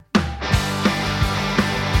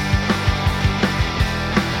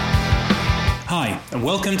and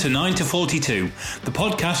welcome to 9 to 42, the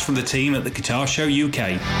podcast from the team at the Guitar Show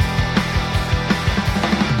UK.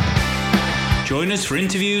 Join us for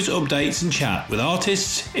interviews, updates and chat with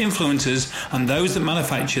artists, influencers and those that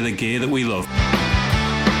manufacture the gear that we love.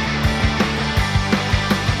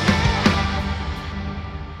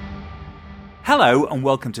 Hello and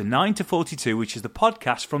welcome to 9 to 42, which is the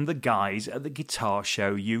podcast from the guys at the Guitar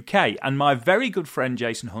Show UK. And my very good friend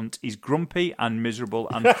Jason Hunt is grumpy and miserable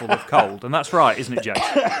and full of cold. And that's right, isn't it,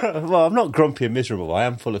 Jason? Well, I'm not grumpy and miserable. I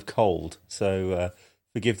am full of cold. So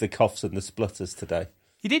forgive the coughs and the splutters today.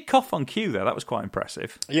 You did cough on cue there. That was quite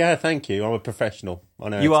impressive. Yeah, thank you. I'm a professional. I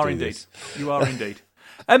know you how are to do indeed. this. You are indeed.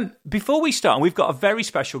 Before we start, we've got a very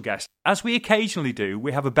special guest. As we occasionally do,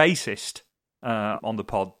 we have a bassist on the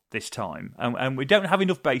pod this time, and we don't have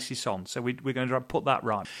enough bassists on, so we're going to try and put that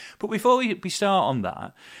right. But before we start on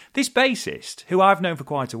that, this bassist, who I've known for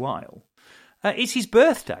quite a while, it's his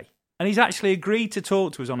birthday, and he's actually agreed to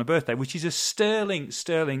talk to us on a birthday, which is a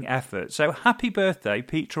sterling effort. So happy birthday,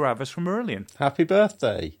 Pete Trewavas from Marillion. Happy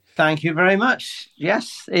birthday. Thank you very much.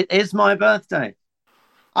 Yes, it is my birthday.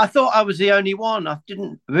 I thought I was the only one. I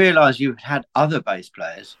didn't realise you had other bass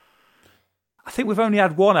players. I think we've only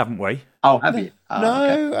had one, haven't we? Oh, have you? Oh, No,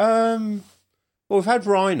 okay. well, we've had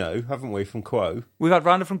Rhino, haven't we, from Quo? We've had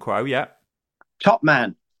Rhino from Quo, yeah. Top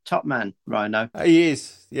man, Rhino. He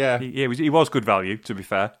is, yeah. He was good value, to be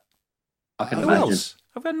fair. I can Who imagine. else?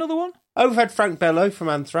 Have we had another one? Oh, we've had Frank Bello from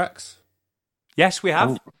Anthrax. Yes, we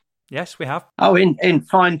have. Oh. Yes, we have. Oh, in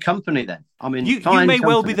fine company then. I'm in You fine may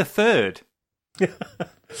company. well be the third.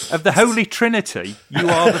 Of the Holy Trinity, you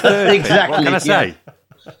are the third. Exactly, What can I say?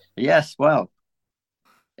 Yes, well.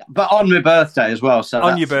 But on my birthday as well. So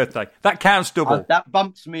On your birthday. That counts double. that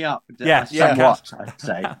bumps me up. Yeah, somewhat, I'd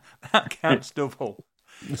say. That counts double.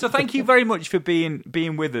 So thank you very much for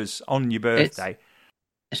being with us on your birthday.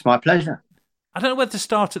 It's my pleasure. I don't know whether to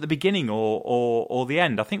start at the beginning or the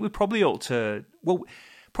end. I think we probably ought to,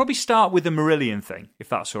 probably start with the Marillion thing, if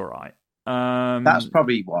that's all right. That's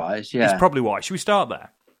probably wise, yeah. It's probably wise. Should we start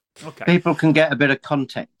there? Okay. People can get a bit of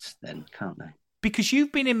context then, can't they? Because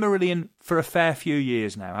you've been in Marillion for a fair few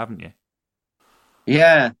years now, haven't you?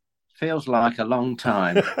 Yeah, feels like a long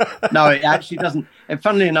time. No, it actually doesn't. And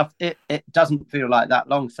funnily enough, it doesn't feel like that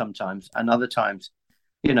long sometimes. And other times,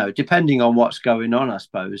 depending on what's going on, I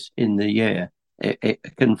suppose, in the year, it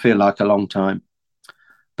can feel like a long time.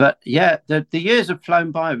 But yeah, the years have flown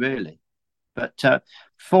by, really. But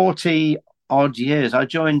 40 odd years. I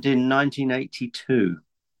joined in 1982.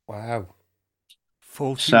 Wow.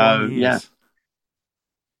 41 years. Yeah.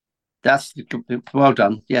 That's well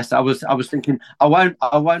done. Yes, I was thinking I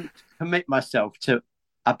won't commit myself to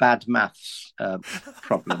a bad maths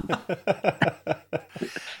problem.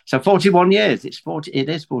 So 41 years. It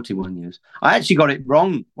is 41 years. I actually got it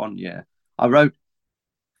wrong one year. I wrote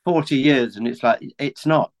 40 years, and it's like it's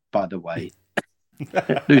not. By the way,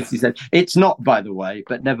 Lucy said it's not. By the way,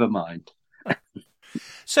 but never mind.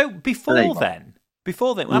 So before then,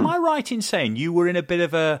 am I right in saying you were in a bit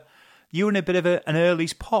of an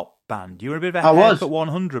early's pop band? You were a bit of a Haircut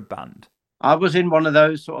 100 band. I was in one of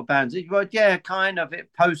those sort of bands. Well, yeah, kind of it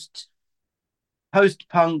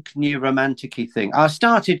post-punk, new romantic-y thing. I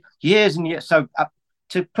started years and years. So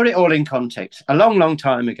to put it all in context, a long, long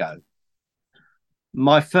time ago,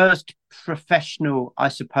 my first professional, I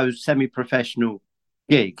suppose, semi-professional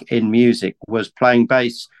gig in music was playing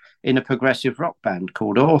bass in a progressive rock band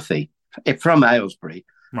called Orthy from Aylesbury.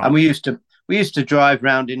 Right. And we used to drive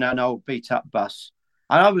round in an old beat-up bus.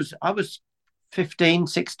 And I was 15,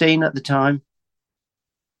 16 at the time.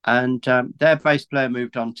 And their bass player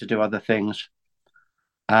moved on to do other things.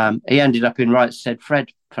 He ended up in Right Said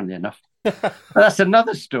Fred, funnily enough. But that's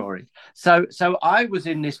another story. So I was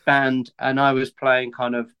in this band and I was playing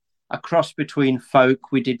kind of a cross between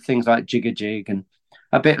folk. We did things like Jig a Jig and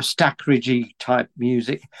a bit of Stackridgey type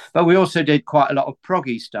music. But we also did quite a lot of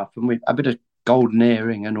proggy stuff and a bit of Golden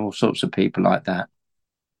Earring and all sorts of people like that.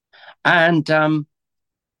 And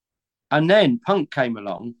then punk came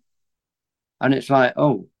along, and it's like,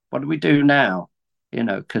 oh, what do we do now?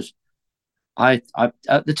 Because I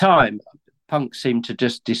at the time, punk seemed to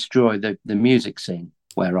just destroy the music scene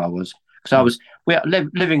where I was. Because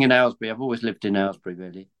living in Aylesbury. I've always lived in Aylesbury,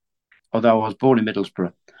 really, although I was born in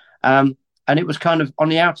Middlesbrough. And it was kind of on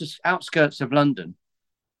the outskirts of London.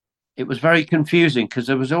 It was very confusing because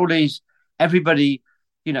there was all these, everybody,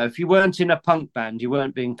 if you weren't in a punk band, you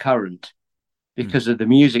weren't being current because of the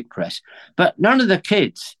music press. But none of the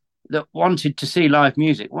kids that wanted to see live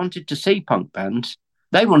music wanted to see punk bands.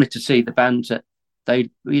 They wanted to see the bands that they,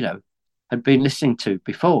 had been listening to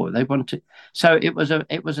before. They wanted, so it was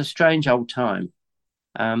a strange old time.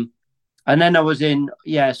 And then I was in,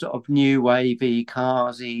 sort of new wavy,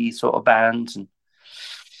 carsy sort of bands, and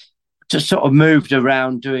just sort of moved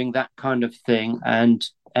around doing that kind of thing, and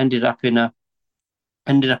ended up in a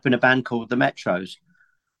band called the Metros.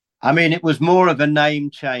 I mean, it was more of a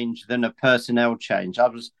name change than a personnel change. I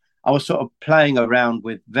was sort of playing around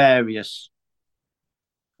with various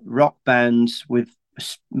rock bands with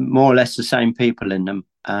more or less the same people in them,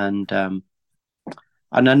 and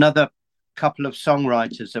another couple of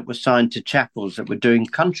songwriters that were signed to Chapels that were doing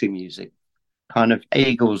country music, kind of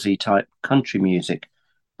Eaglesy type country music.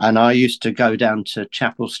 And I used to go down to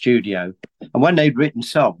Chapel's studio, and when they'd written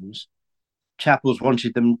songs, Chapels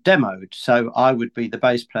wanted them demoed, so I would be the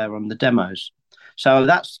bass player on the demos. So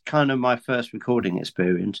that's kind of my first recording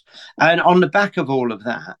experience. And on the back of all of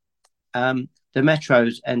that, the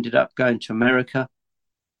Metros ended up going to America,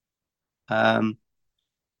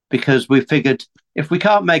 because we figured if we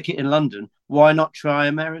can't make it in London, why not try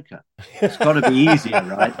America? It's got to be easier,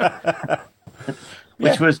 right?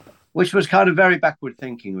 which Yeah. was kind of very backward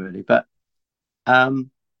thinking, really. But so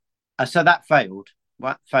that failed.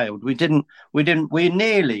 That failed. We got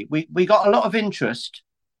a lot of interest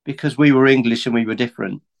because we were English and we were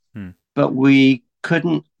different, but we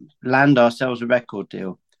couldn't land ourselves a record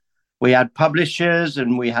deal. We had publishers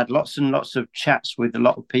and we had lots and lots of chats with a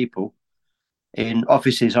lot of people in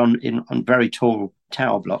offices on very tall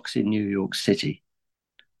tower blocks in New York City,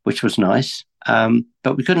 which was nice.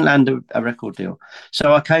 But we couldn't land a record deal.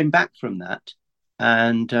 So I came back from that,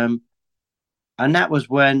 and that was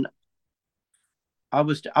when I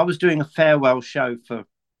was doing a farewell show for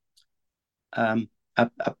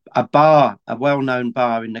a bar, a well-known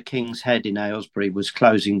bar in the King's Head in Aylesbury was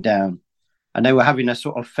closing down, and they were having a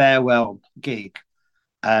sort of farewell gig,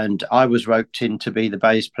 and I was roped in to be the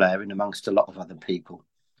bass player in amongst a lot of other people.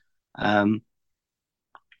 And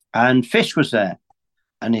Fish was there,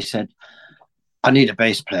 and he said, "I need a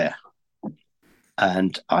bass player."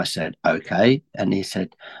 And I said, "Okay." And he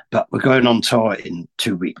said, "But we're going on tour in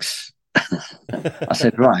 2 weeks." I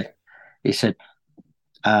said, "Right." He said,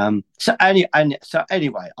 so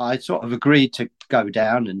anyway, I sort of agreed to go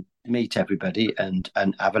down and meet everybody and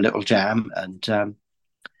have a little jam,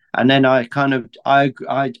 and then I kind of I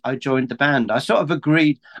joined the band. I sort of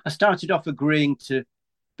agreed. I started off agreeing to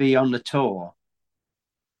be on the tour,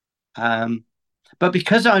 but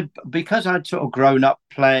because I'd sort of grown up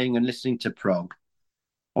playing and listening to prog,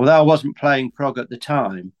 although I wasn't playing prog at the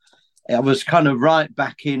time, I was kind of right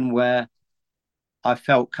back in where I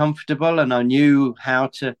felt comfortable, and I knew how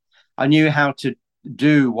to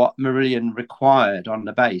do what Marillion required on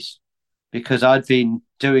the bass, because I'd been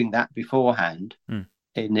doing that beforehand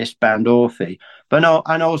in this band Orphe. But no,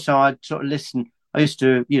 and also I'd sort of listen. I used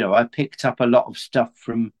to, I picked up a lot of stuff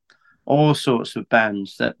from all sorts of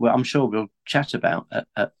bands that I'm sure we'll chat about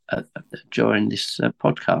during this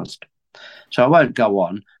podcast. So I won't go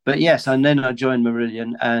on. But yes, and then I joined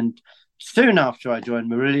Marillion, and soon after I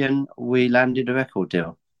joined Marillion, we landed a record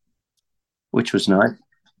deal, which was nice.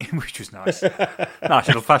 Which was nice. Nice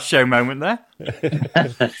little fast show moment there.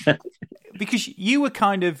 Because you were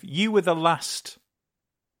the last,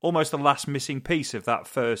 almost the last missing piece of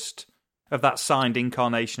that signed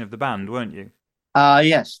incarnation of the band, weren't you?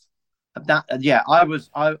 Yes. I was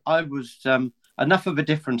enough of a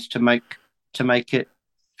difference to make it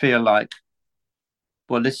feel like,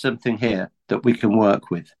 well, there's something here that we can work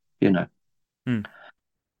with,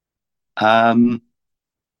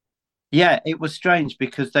 Yeah, it was strange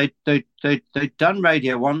because they'd done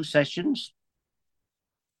Radio 1 sessions,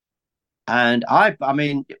 and I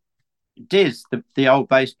mean, Diz, the old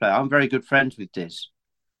bass player, I'm very good friends with Diz,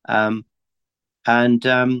 and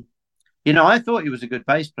I thought he was a good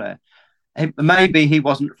bass player. Maybe he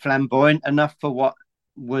wasn't flamboyant enough for what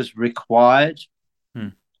was required.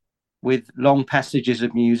 With long passages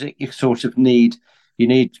of music, you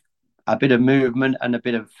need a bit of movement and a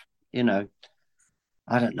bit of,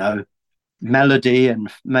 I don't know, melody and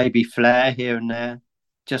maybe flair here and there,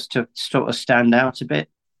 just to sort of stand out a bit,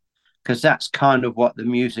 because that's kind of what the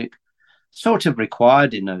music sort of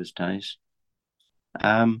required in those days.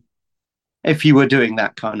 If you were doing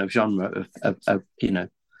that kind of genre of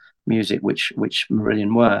music, which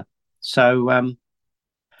Marillion were. So,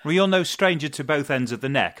 well, you're no stranger to both ends of the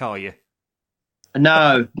neck, are you?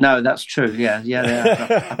 No, that's true. Yeah, they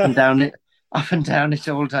are. Up and down it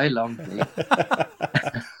all day long.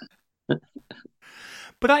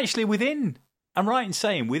 But actually, I'm right in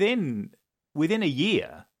saying within a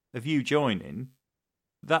year of you joining,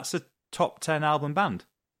 that's a top 10 album band.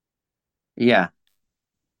 Yeah.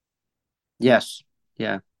 Yes.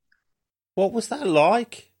 Yeah. What was that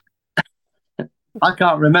like? I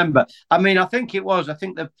can't remember. I mean, I think it was. I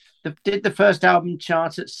think did the first album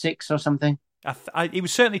chart at 6 or something? It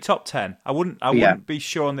was certainly top 10. I Yeah. wouldn't be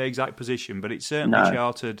sure on the exact position, but it certainly No,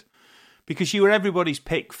 charted because you were everybody's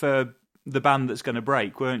pick for the band that's going to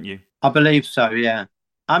break, weren't you? I believe so. Yeah.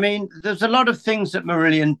 I mean, there's a lot of things that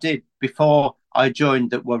Marillion did before I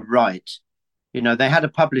joined that were right. You know, they had a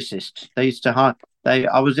publicist. They used to hire.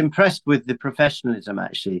 I was impressed with the professionalism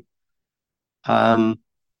actually, um,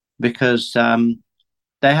 because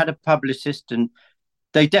they had a publicist and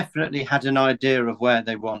they definitely had an idea of where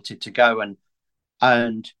they wanted to go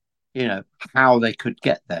and you know how they could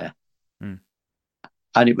get there. Mm.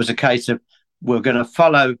 And it was a case of we're going to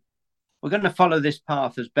follow this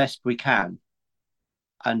path as best we can,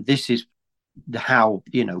 and this is how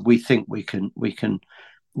we think we can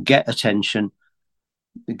get attention,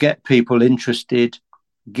 get people interested,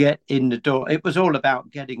 get in the door. It was all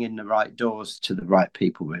about getting in the right doors to the right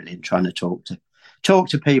people, really, and trying to talk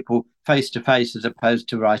to people face to face as opposed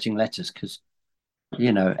to writing letters, because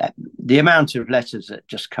the amount of letters that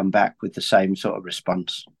just come back with the same sort of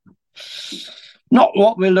response, not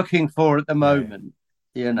what we're looking for at the moment.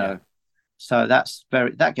 Yeah. So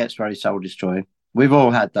that gets very soul destroying. We've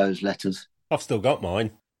all had those letters. I've still got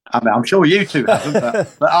mine. I mean, I'm sure you two haven't,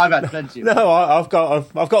 but I've had plenty of them. No, I've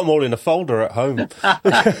got them all in a folder at home.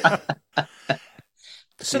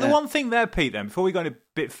 So the one thing there, Pete, then, before we go a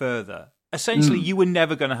bit further, essentially you were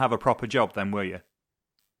never going to have a proper job then, were you?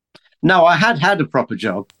 No, I had a proper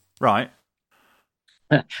job. Right.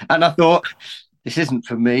 And I thought, this isn't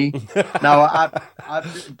for me. No,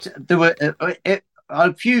 there were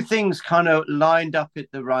a few things kind of lined up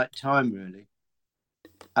at the right time, really.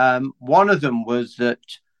 One of them was that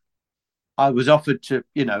I was offered to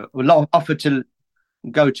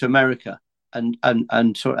go to America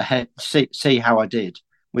and sort of see how I did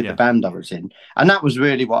with the band I was in. And that was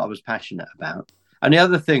really what I was passionate about. And the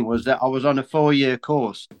other thing was that I was on a 4-year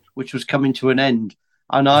course, which was coming to an end.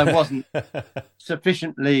 And I wasn't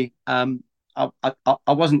sufficiently, I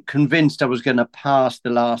wasn't convinced I was going to pass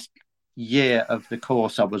the last year of the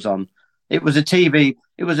course I was on. It was a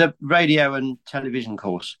radio and television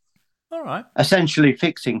course. All right. Essentially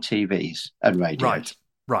fixing TVs and radios.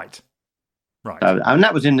 Right. So, and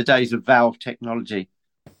that was in the days of valve technology.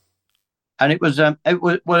 And it was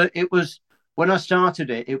when I started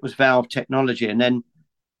it was valve technology, and then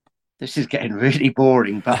this is getting really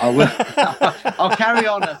boring, but I'll carry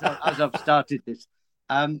on as I've started this.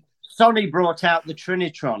 Sony brought out the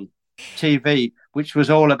Trinitron TV, which was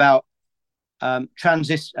all about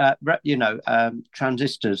transistors,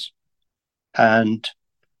 and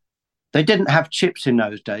they didn't have chips in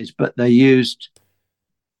those days, but they used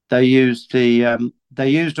all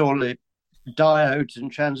the diodes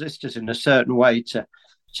and transistors in a certain way to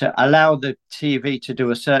allow the TV to do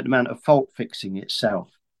a certain amount of fault fixing itself.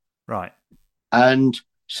 Right. And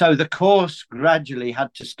so the course gradually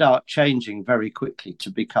had to start changing very quickly to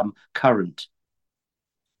become current.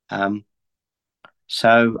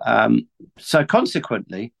 So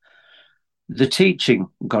consequently, the teaching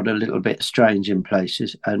got a little bit strange in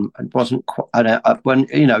places, and wasn't quite. When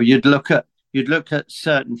you'd look at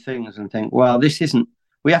certain things and think, well, this isn't.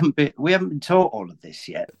 We haven't been taught all of this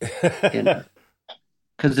yet,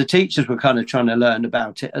 because the teachers were kind of trying to learn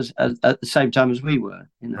about it as at the same time as we were.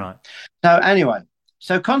 Right. So anyway,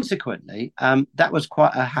 consequently, that was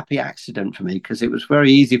quite a happy accident for me, because it was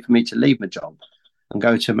very easy for me to leave my job and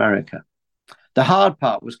go to America. The hard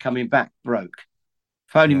part was coming back broke,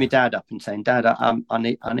 phoning my dad up and saying, "Dad, I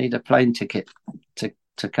need a plane ticket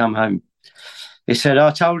to come home." He said,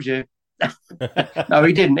 "I told you." No,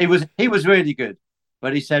 he didn't. He was really good,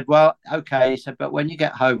 but he said, "Well, okay." He said, "But when you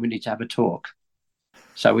get home, we need to have a talk."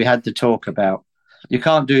 So we had the talk about, you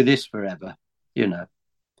can't do this forever, because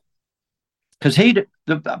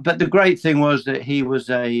but the great thing was that he was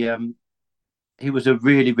a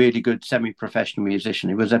really, really good semi-professional musician.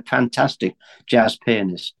 He was a fantastic jazz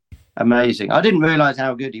pianist. Amazing. I didn't realize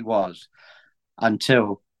how good he was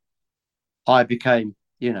until I became,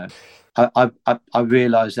 I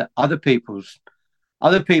realized that other people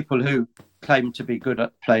who claimed to be good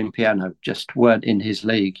at playing piano just weren't in his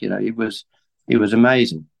league. He was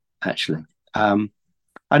amazing, actually. And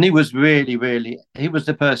he was really, really, he was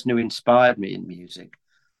the person who inspired me in music.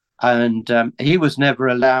 And he was never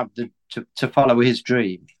allowed to follow his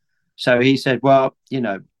dream. So he said, "Well,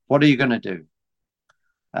 what are you going to do?"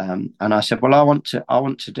 And I said, "Well, I want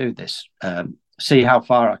to do this, see how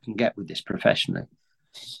far I can get with this professionally."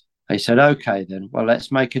 He said, "Okay, then, well,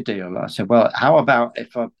 let's make a deal." I said, "Well, how about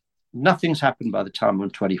if nothing's happened by the time I'm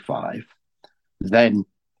 25, then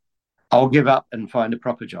I'll give up and find a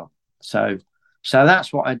proper job." So So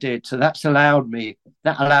that's what I did. So that allowed me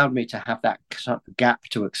to have that sort of gap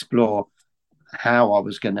to explore how I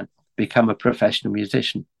was going to become a professional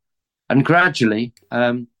musician. And gradually,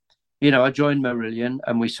 I joined Marillion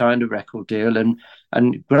and we signed a record deal.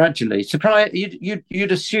 And gradually, surprise,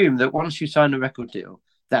 you'd assume that once you sign a record deal,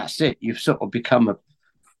 that's it. You've sort of become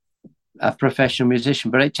a professional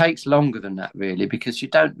musician, but it takes longer than that, really, because you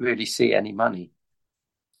don't really see any money.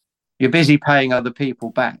 You're busy paying other people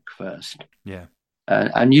back first. Yeah.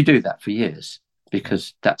 And you do that for years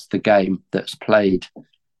because that's the game that's played,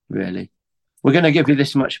 really. We're going to give you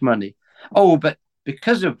this much money. Oh, but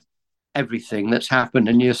because of everything that's happened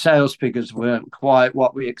and your sales figures weren't quite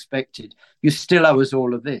what we expected, you still owe us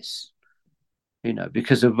all of this,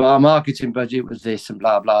 because of our marketing budget was this and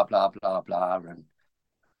blah, blah, blah, blah, blah, and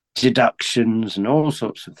deductions and all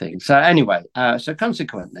sorts of things. So anyway, so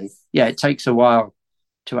consequently, yeah, it takes a while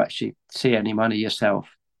to actually see any money yourself.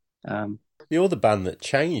 You're the band that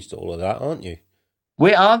changed all of that, aren't you?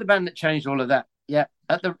 We are the band that changed all of that. Yeah.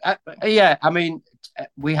 I mean,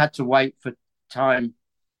 we had to wait for time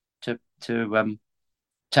to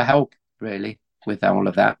help really with all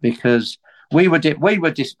of that because we were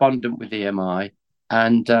despondent with EMI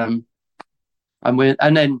and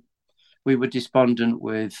then we were despondent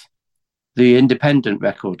with the independent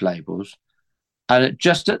record labels, and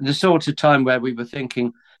just at the sort of time where we were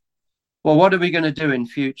thinking, well, what are we going to do in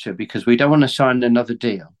future? Because we don't want to sign another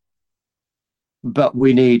deal, but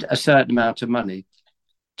we need a certain amount of money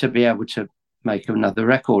to be able to make another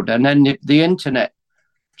record. And then the internet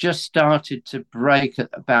just started to break at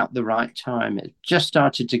about the right time. It just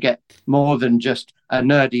started to get more than just a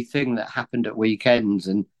nerdy thing that happened at weekends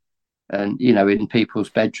and in people's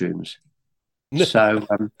bedrooms. So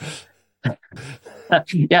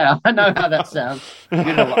yeah, I know how that sounds. You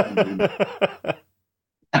know what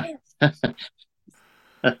I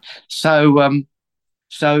mean.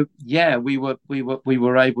 So yeah, we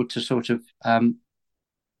were able to sort of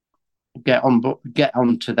get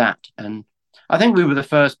onto that, and I think we were the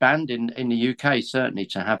first band in the UK certainly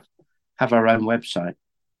to have our own website.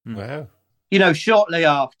 Wow. Shortly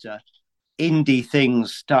after, indie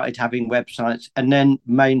things started having websites, and then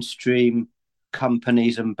mainstream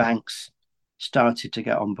companies and banks started to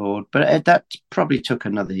get on board. But that probably took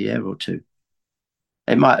another year or two.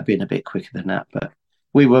 It might have been a bit quicker than that, but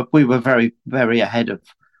we were very, very ahead of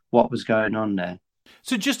what was going on there.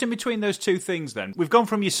 So just in between those two things then, we've gone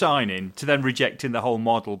from you signing to then rejecting the whole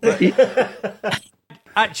model. But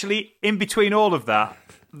actually, in between all of that,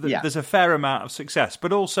 there's a fair amount of success.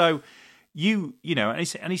 But also, and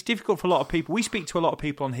it's difficult for a lot of people. We speak to a lot of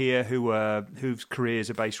people on here whose careers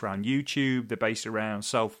are based around YouTube. They're based around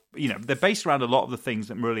they're based around a lot of the things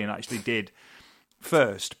that Marillion actually did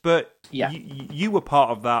first. But you were part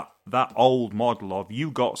of that old model of you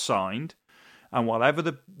got signed. And whatever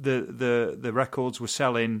the records were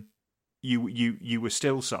selling, you were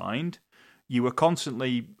still signed. You were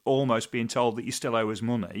constantly almost being told that you still owe us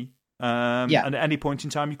money. And at any point in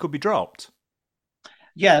time, you could be dropped.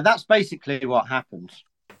 Yeah, that's basically what happens.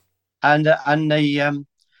 And the and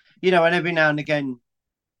every now and again,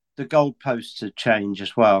 the goalposts would change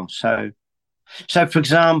as well. So for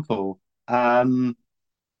example, there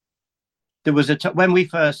was when we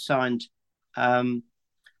first signed.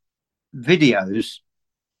 Videos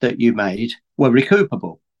that you made were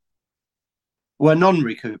non-recoupable,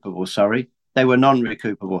 sorry. They were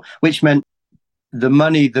non-recoupable, which meant the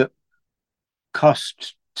money that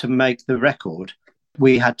cost to make the record,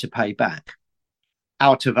 we had to pay back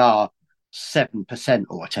out of our 7%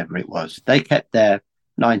 or whatever it was. They kept their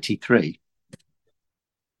 93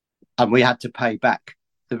 and we had to pay back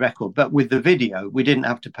the record. But with the video, we didn't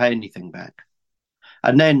have to pay anything back.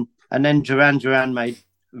 And then Duran Duran made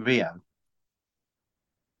Rio,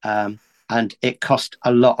 and it cost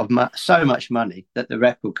a lot of so much money that the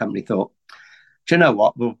record company thought, do you know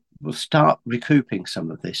what, we'll start recouping some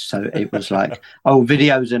of this. So it was like,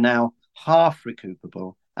 videos are now half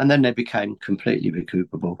recoupable, and then they became completely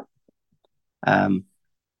recoupable.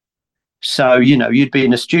 So you'd be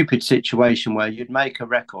in a stupid situation where you'd make a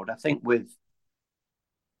record. I think with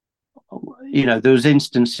there was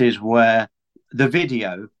instances where the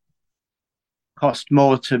video cost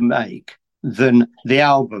more to make than the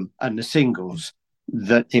album and the singles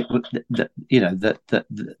that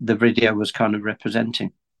the video was kind of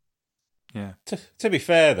representing. Yeah. To be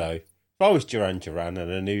fair though, if I was Duran Duran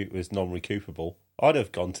and I knew it was non-recoupable, I'd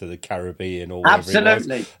have gone to the Caribbean or wherever it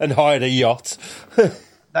was and hired a yacht.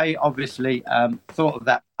 They obviously thought of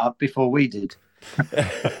that before we did.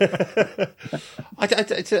 I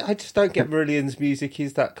just don't get Marillion's music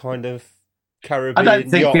is that kind of Caribbean I don't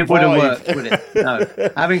think it would have worked, would it? No.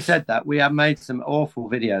 vibe. Having said that, we have made some awful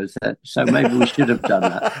videos, so maybe we should have done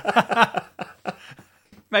that.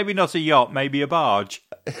 Maybe not a yacht, maybe a barge.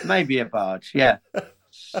 Maybe a barge, yeah.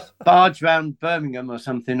 Barge round Birmingham or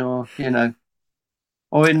something, or in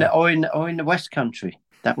the West Country.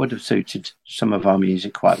 That would have suited some of our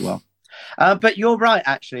music quite well. But you're right,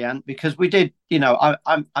 actually, Ant, because we did.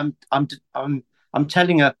 I'm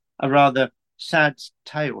telling a rather sad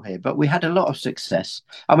tale here, but we had a lot of success,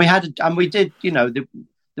 and we did. The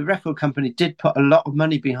record company did put a lot of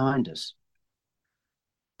money behind us,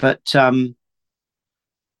 but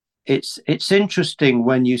it's interesting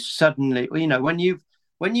when you suddenly,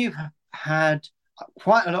 when you've had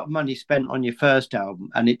quite a lot of money spent on your first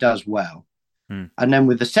album and it does well, and then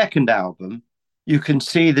with the second album, you can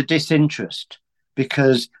see the disinterest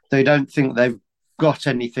because they don't think they've got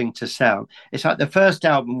anything to sell. It's like the first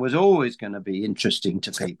album was always going to be interesting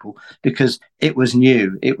to people because it was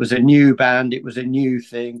new. It was a new band. It was a new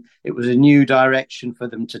thing. It was a new direction for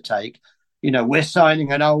them to take. We're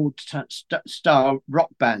signing an old style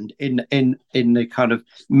rock band in the kind of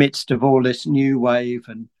midst of all this new wave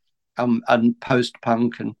and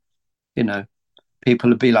post-punk, and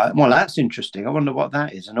people would be like, well, that's interesting. I wonder what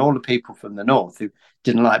that is. And all the people from the north who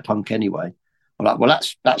didn't like punk anyway were like, well,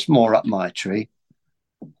 that's more up my tree.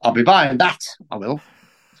 I'll be buying that. I will.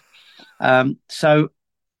 And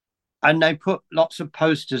they put lots of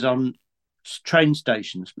posters on train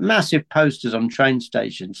stations, massive posters on train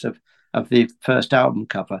stations of the first album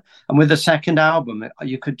cover. And with the second album,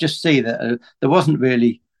 you could just see that there wasn't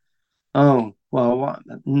really, oh, well, what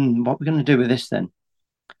are we going to do with this then?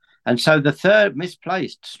 And so the third,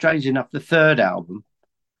 Misplaced, strange enough, the third album,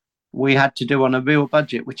 we had to do on a real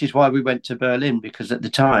budget, which is why we went to Berlin, because at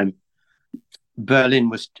the time, Berlin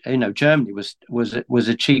was, Germany was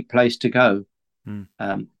a cheap place to go.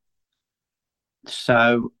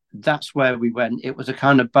 So that's where we went. It was a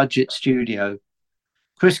kind of budget studio.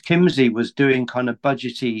 Chris Kimsey was doing kind of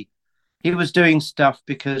budgety. He was doing stuff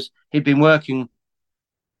because he'd been working.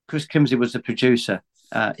 Chris Kimsey was the producer,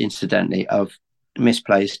 incidentally, of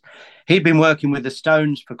Misplaced. He'd been working with the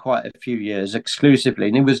Stones for quite a few years exclusively,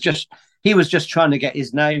 and he was just trying to get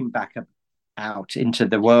his name back out into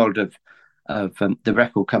the world of the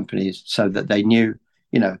record companies, so that they knew,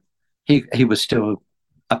 he was still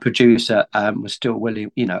a producer and was still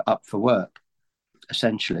willing, up for work,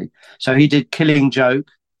 essentially. So he did Killing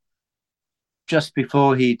Joke just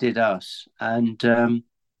before he did us, and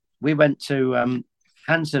we went to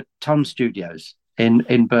Hansa Ton Studios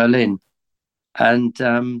in Berlin, and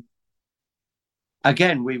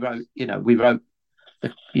again we wrote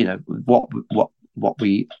what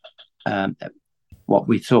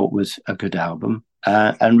we thought was a good album,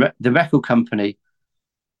 and the record company,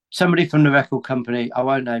 somebody from the record company, I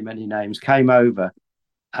won't name any names, came over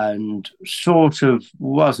and sort of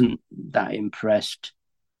wasn't that impressed.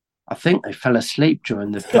 I think they fell asleep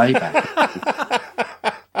during the playback.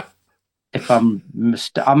 If I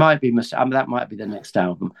might be that might be the next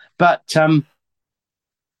album, but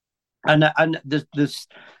and this,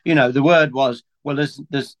 the word was, well,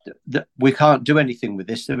 we can't do anything with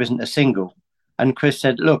this. There isn't a single. And Chris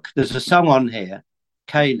said, look, there's a song on here,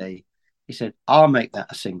 Kaylee. He said, I'll make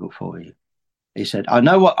that a single for you. He said, I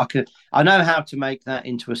know how to make that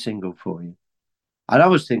into a single for you. And I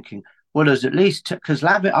was thinking, well, there's at least, because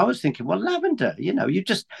I was thinking, well, Lavender, you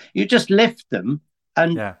just lift them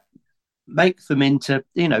and make them into,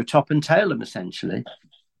 top and tail them, essentially.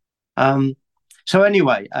 So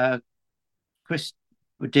anyway, Chris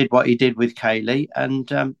did what he did with Kaylee, and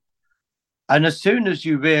as soon as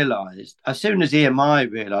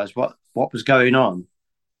EMI realised what was going on,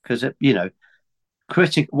 because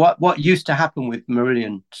what used to happen with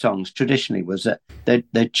Marillion songs traditionally was that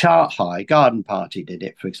they'd chart high. Garden Party did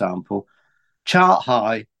it, for example, chart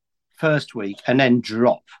high first week and then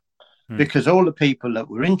drop, because all the people that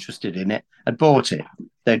were interested in it had bought it.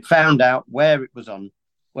 They'd found out where it was on,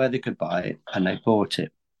 where they could buy it, and they bought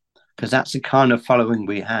it, because that's the kind of following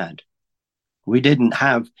we had. We didn't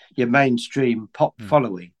have your mainstream pop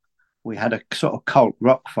following. We had a sort of cult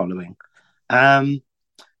rock following.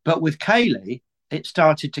 But with Kaylee, it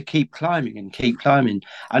started to keep climbing.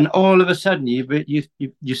 And all of a sudden,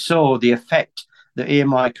 you saw the effect that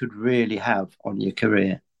EMI could really have on your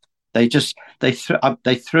career. They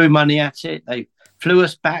threw money at it. They flew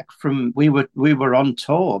us back from, we were on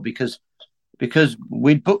tour because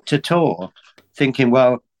we'd booked a tour thinking,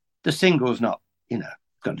 well, the single's not,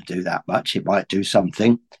 going to do that much. It might do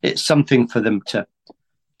something. It's something for them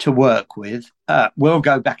to work with. We'll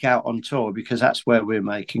go back out on tour because that's where we're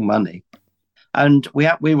making money. And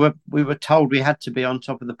we were told we had to be on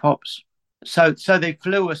Top of the Pops So they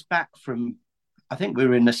flew us back from, I think we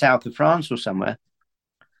were in the south of France or somewhere.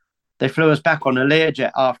 They flew us back on a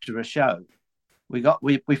Learjet after a show.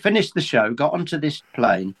 We finished the show, got onto this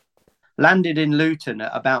plane, landed in Luton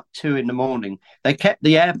at about 2 a.m. They kept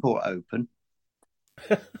the airport open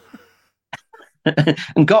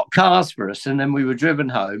and got cars for us. And then we were driven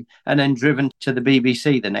home and then driven to the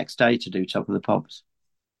BBC the next day to do Top of the Pops.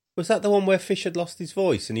 Was that the one where Fish had lost his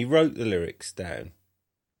voice and he wrote the lyrics down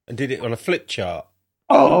and did it on a flip chart?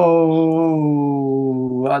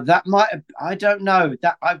 Oh, that might have, I don't know.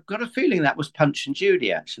 That I've got a feeling that was Punch and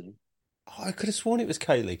Judy, actually. Oh, I could have sworn it was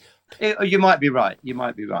Kaylee. You might be right. You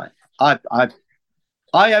might be right. I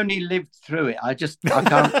only lived through it. I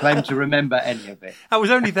can't claim to remember any of it. I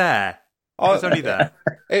was only there.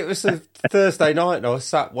 It was a Thursday night and I was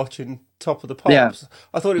sat watching Top of the Pops. Yeah.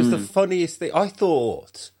 I thought it was the funniest thing. I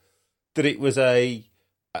thought that it was a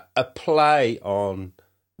play on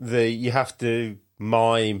you have to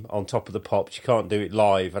mime on Top of the Pops. You can't do it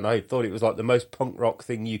live. And I thought it was like the most punk rock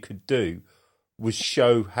thing you could do was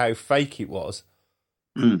show how fake it was.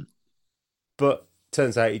 Mm. But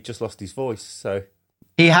turns out he just lost his voice. So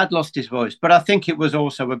he had lost his voice, but I think it was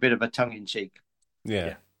also a bit of a tongue-in-cheek.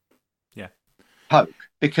 Yeah. Poke,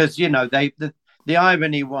 because the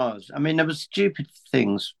irony was, I mean, there were stupid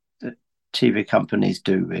things that TV companies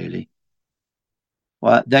do. Really,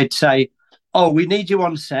 well, they'd say, "Oh, we need you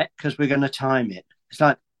on set because we're going to time it." It's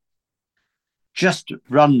like, just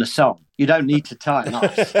run the song. You don't need to time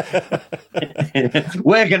us.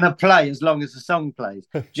 We're going to play as long as the song plays.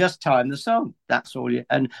 Just time the song. That's all we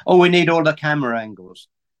need all the camera angles.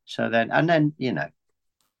 So then,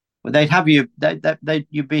 well, they'd have you.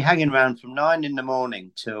 You'd be hanging around from 9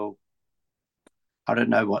 a.m. till I don't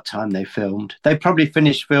know what time they filmed. They probably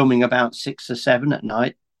finished filming about 6 or 7 at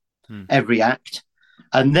night, every act,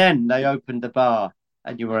 and then they opened the bar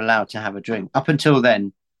and you were allowed to have a drink. Up until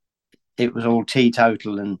then, it was all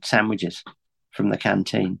teetotal and sandwiches from the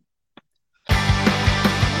canteen.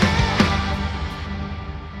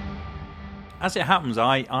 As it happens,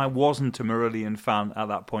 I wasn't a Marillion fan at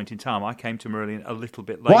that point in time. I came to Marillion a little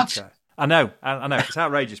bit later. What? I know. It's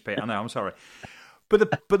outrageous, Pete. I know. I'm sorry.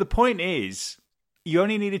 But the point is, you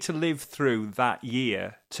only needed to live through that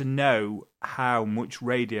year to know how much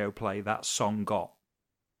radio play that song got.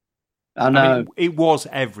 I know. I mean, it was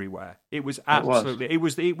everywhere. It was absolutely.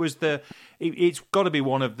 It's got to be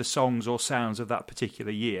one of the songs or sounds of that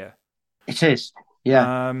particular year. It is.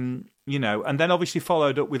 Yeah. And then obviously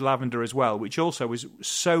followed up with Lavender as well, which also was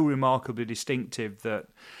so remarkably distinctive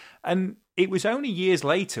and it was only years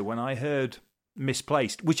later when I heard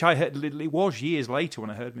Misplaced, which I heard, it was years later when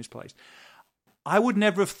I heard Misplaced. I would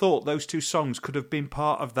never have thought those two songs could have been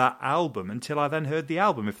part of that album until I then heard the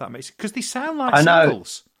album, if that makes sense, because they sound like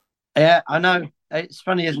singles. Yeah, I know. It's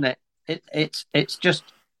funny, isn't it? It's just,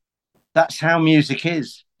 that's how music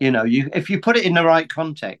is. If you put it in the right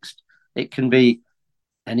context, it can be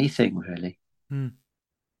anything, really.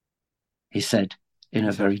 He said in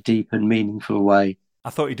a very deep and meaningful way. I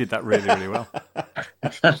thought you did that really, really well.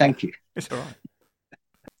 Thank you. It's all right.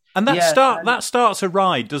 And that starts a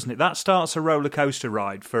ride, doesn't it? That starts a roller coaster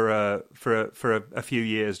ride for a few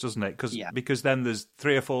years, doesn't it? Because then there's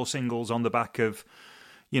 3 or 4 singles on the back of,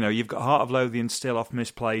 you've got Heart of Lothian still off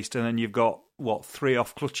Misplaced, and then you've got 3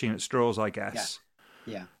 off Clutching at Straws, I guess.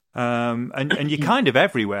 Yeah. And you're kind of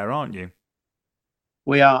everywhere, aren't you?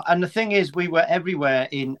 We are, and the thing is, we were everywhere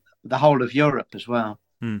in the whole of Europe as well.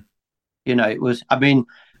 It was. I mean,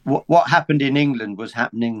 what happened in England was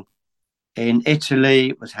happening in Italy.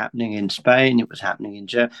 It was happening in Spain. It was happening in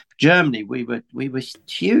Germany. We were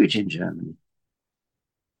huge in Germany,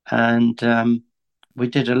 and we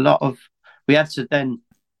did a lot of. We had to then,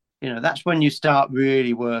 that's when you start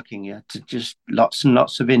really working. You had to just lots and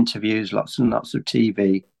lots of interviews, lots and lots of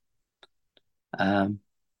TV, and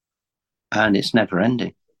it's never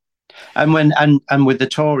ending. And with the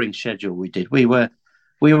touring schedule we did, we were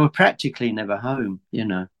practically never home,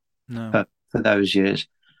 No. for those years,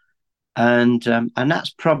 and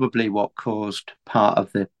that's probably what caused part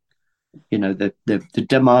of the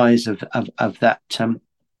demise of that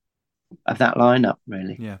lineup,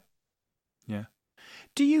 really. Yeah.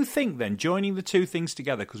 Do you think then, joining the two things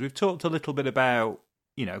together, because we've talked a little bit about,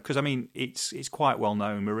 because I mean it's quite well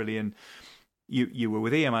known, Marillion. You were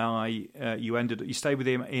with EMI. You stayed with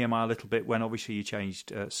EMI a little bit when obviously you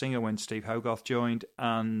changed singer when Steve Hogarth joined,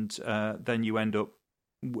 and then you end up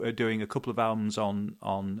doing a couple of albums on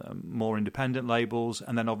more independent labels,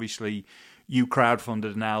 and then obviously you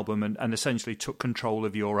crowdfunded an album and essentially took control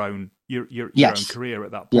of your own own career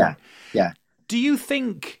at that point. Yeah. Do you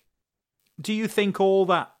think all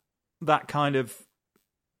that kind of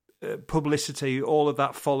publicity, all of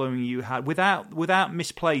that following you had, without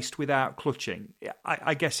Misplaced, without Clutching,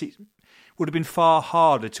 I guess it would have been far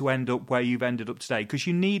harder to end up where you've ended up today, because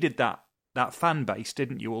you needed that fan base,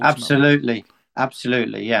 didn't you? Ultimately?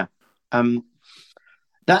 Absolutely, yeah.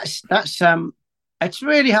 That's it's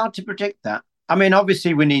really hard to predict that. I mean,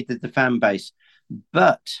 obviously we needed the fan base,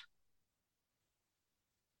 but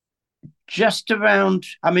just around,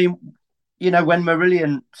 I mean, when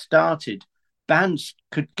Marillion started, bands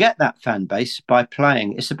could get that fan base by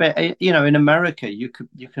playing. It's a bit, in America, you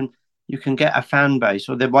can get a fan base,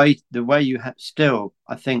 or the way you have still,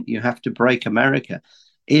 I think you have to break America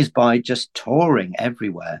is by just touring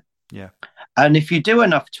everywhere. Yeah. And if you do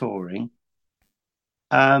enough touring,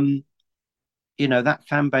 that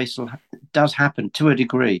fan base does happen to a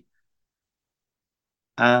degree.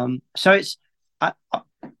 So it's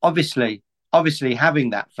obviously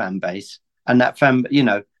having that fan base and that fan,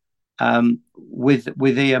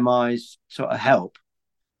 with EMI's sort of help,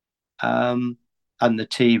 and the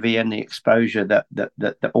TV and the exposure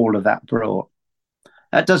that all of that brought,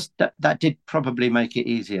 that did probably make it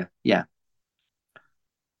easier. Yeah.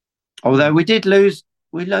 Although we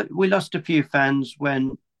lost a few fans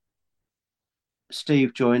when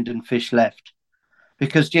Steve joined and Fish left,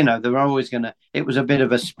 because they were always it was a bit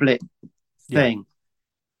of a split thing. Yeah.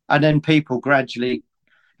 And then people gradually,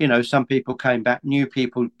 some people came back, new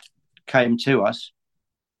people came to us.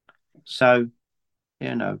 So,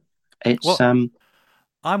 it's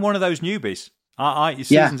I'm one of those newbies.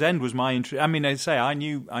 Season's End was my intro. I mean, I say I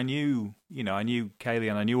knew Kayleigh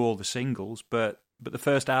and I knew all the singles, but the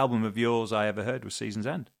first album of yours I ever heard was Season's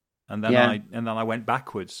End, and then I went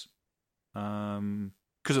backwards.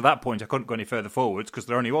 Because at that point I couldn't go any further forwards because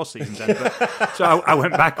there only was Season's End. So I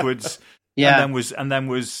went backwards, and then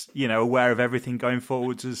was aware of everything going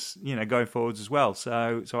forwards as well.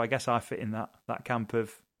 So I guess I fit in that camp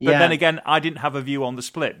of. But then again, I didn't have a view on the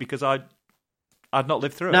split because I'd not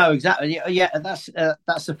lived through it. No, exactly. Yeah, that's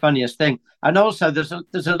the funniest thing. And also, there's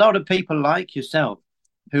a lot of people like yourself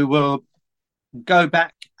who will go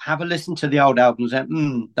back, have a listen to the old albums,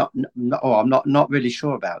 and I'm not really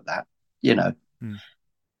sure about that.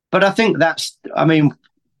 But I think that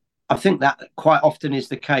quite often is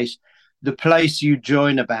the case. The place you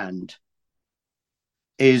join a band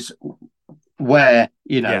is where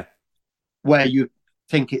where you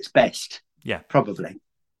think it's best. Yeah, probably.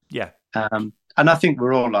 Yeah. And I think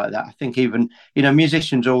we're all like that. I think even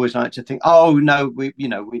musicians always like to think, oh no, we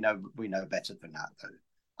know better than that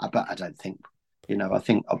though. But I don't think, I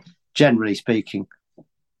think generally speaking,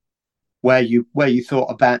 where you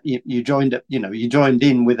thought about you joined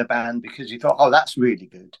in with a band because you thought, oh, that's really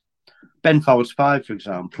good. Ben Folds 5, for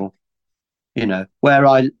example, where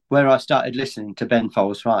I started listening to Ben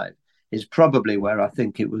Folds 5 is probably where I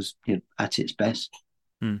think it was at its best.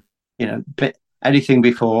 But anything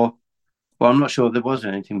before, well, I'm not sure there was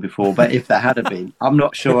anything before, but if there had been, I'm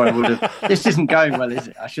not sure I would have. This isn't going well, is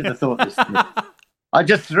it? I should have thought this. I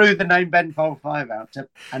just threw the name Ben Folds 5 out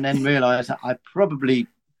and then realised that I probably.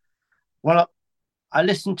 Well, I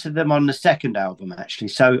listened to them on the second album, actually.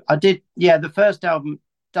 So I did, the first album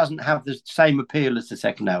doesn't have the same appeal as the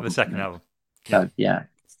second album. The second album. So, yeah.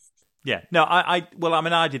 Yeah. No, I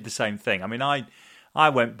did the same thing. I mean, I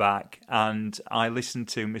went back and I listened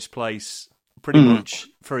to Misplace pretty much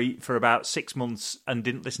for about 6 months and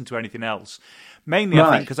didn't listen to anything else. Mainly, I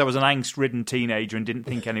think, because I was an angst-ridden teenager and didn't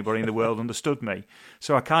think anybody in the world understood me.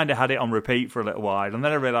 So I kind of had it on repeat for a little while, and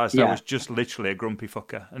then I realised I was just literally a grumpy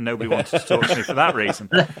fucker, and nobody wanted to talk to me for that reason.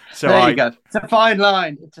 So there you go. It's a fine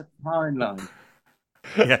line.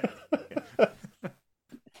 Yeah.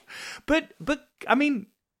 But I mean,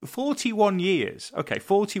 41 years. Okay,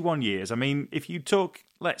 41 years. I mean, if you talk,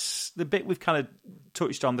 the bit we've kind of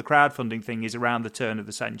touched on, the crowdfunding thing is around the turn of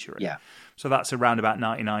the century. Yeah. So that's around about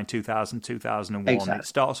 99, 2000, 2001. Exactly. It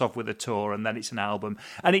starts off with a tour and then it's an album.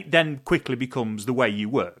 And it then quickly becomes the way you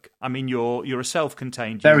work. I mean, you're a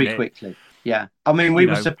self-contained Very unit. Quickly, yeah. I mean, we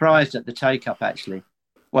were surprised at the take-up, actually.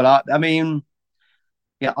 Well, I mean,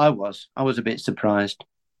 yeah, I was a bit surprised.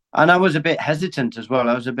 And I was a bit hesitant as well.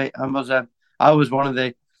 I was one of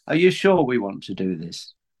the, are you sure we want to do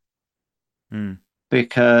this?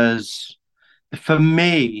 Because for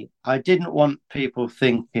me, I didn't want people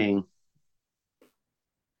thinking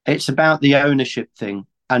it's about the ownership thing,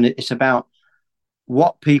 and it's about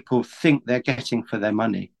what people think they're getting for their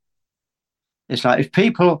money. It's like, if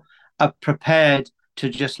people are prepared to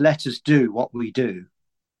just let us do what we do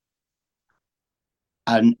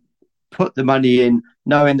and put the money in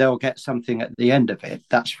knowing they'll get something at the end of it,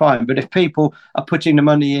 that's fine. But if people are putting the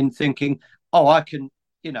money in thinking, oh, I can,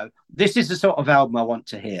 this is the sort of album I want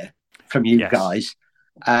to hear from you guys,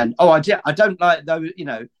 And I don't like those.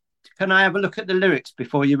 Can I have a look at the lyrics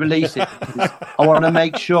before you release it? Because I want to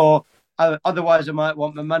make sure. Otherwise, I might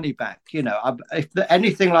want my money back. If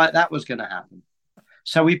anything like that was going to happen.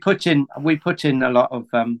 So we put in a lot of.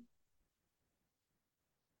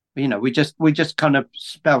 We just kind of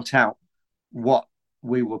spelt out what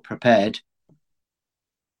we were prepared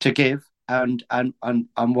to give, and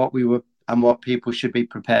what people should be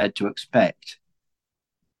prepared to expect,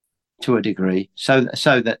 to a degree, so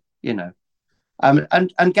that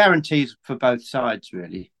and guarantees for both sides,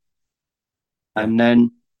 really. Yeah.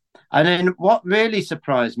 And then what really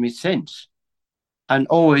surprised me since, and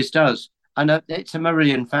always does, and it's a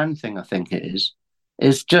Marillion fan thing, I think it is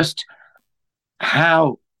just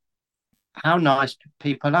how nice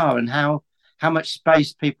people are, and how much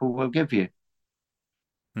space people will give you.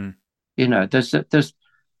 There's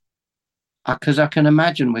because I can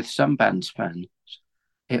imagine with some bands fans,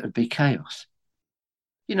 it would be chaos.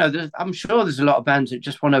 I'm sure there's a lot of bands that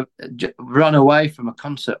just want to run away from a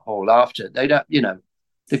concert hall after. They don't,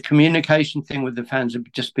 the communication thing with the fans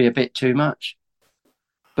would just be a bit too much.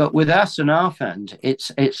 But with us and our fans,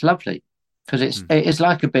 it's lovely, because it is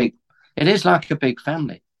like a big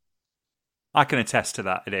family. I can attest to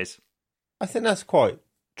that. It is. I think that's quite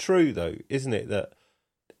true, though, isn't it? That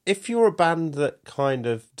if you're a band that kind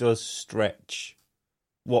of does stretch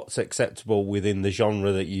what's acceptable within the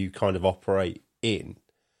genre that you kind of operate in,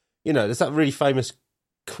 there's that really famous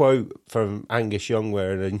quote from Angus Young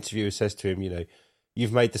where an interviewer says to him,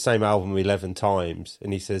 you've made the same album 11 times.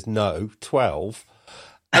 And he says, no, 12.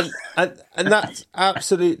 And that's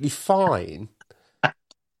absolutely fine.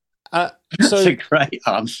 That's a great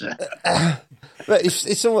answer. But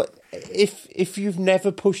if you've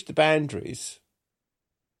never pushed the boundaries,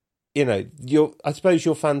 I suppose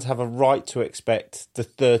your fans have a right to expect the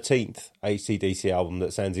 13th AC/DC album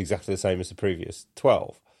that sounds exactly the same as the previous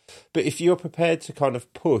 12. But if you're prepared to kind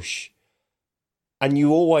of push, and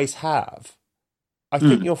you always have, I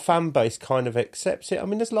think your fan base kind of accepts it. I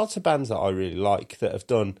mean, there's lots of bands that I really like that have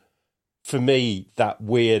done, for me, that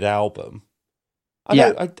weird album.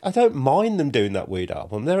 I don't mind them doing that weird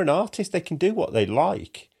album. They're an artist; they can do what they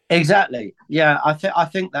like. Exactly. Yeah, I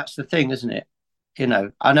think that's the thing, isn't it?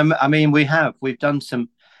 And I mean, we've done some,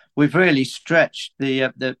 we've really stretched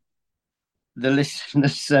the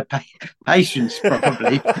listeners' patience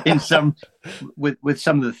probably in some with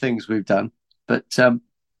some of the things we've done, but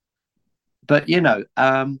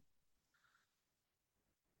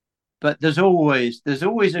there's always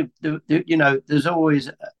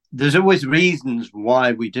reasons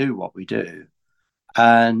why we do what we do,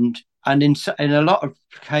 and in a lot of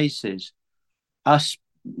cases, us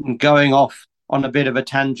going off on a bit of a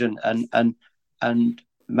tangent and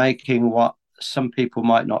making what some people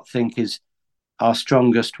might not think is our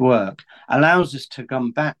strongest work allows us to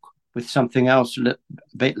come back with something else a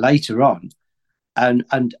bit later on, and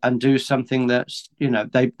do something that's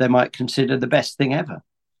they might consider the best thing ever.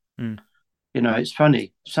 It's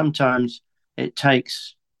funny, sometimes it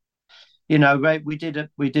takes, we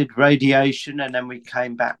did Radiation, and then we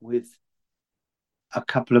came back with a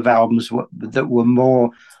couple of albums that were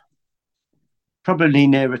more probably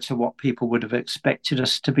nearer to what people would have expected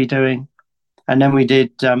us to be doing, and then we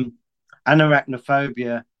did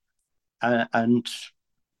Anarachnophobia, and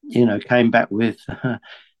came back with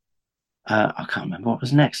I can't remember what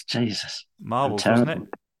was next. Jesus, Marbles, wasn't it?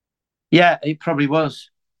 Yeah, it probably was.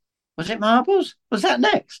 Was it Marbles? Was that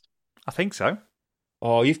next? I think so.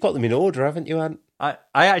 Oh, you've got them in order, haven't you, Ant? I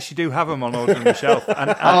actually do have them on order on the shelf, and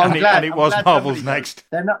it was Marbles next.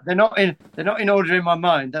 They're not in order in my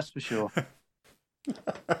mind, that's for sure.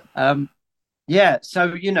 Yeah,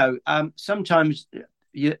 so sometimes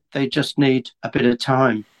they just need a bit of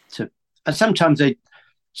time to, and sometimes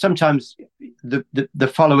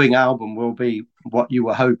the following album will be what you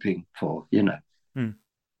were hoping for.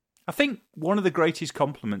 I think one of the greatest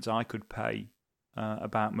compliments I could pay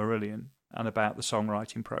about Marillion and about the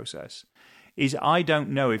songwriting process is I don't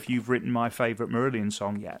know if you've written my favourite Marillion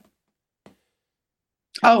song yet.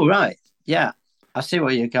 Oh, right. Yeah. I see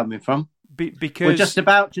where you're coming from. Because we're just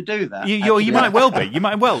about to do that. You might well be. You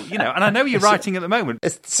might well, and I know you're writing at the moment.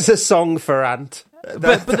 It's a song for Ant.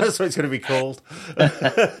 But that's what it's going to be called.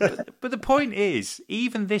 But the point is,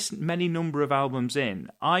 even this many number of albums in,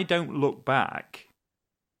 I don't look back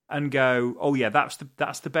and go, oh yeah, that's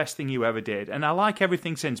the best thing you ever did. And I like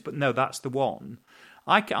everything since, but no, that's the one.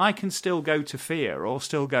 I can still go to Fear or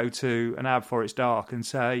still go to An Hour Before It's Dark and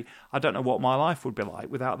say, I don't know what my life would be like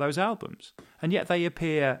without those albums. And yet they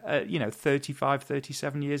appear, 35,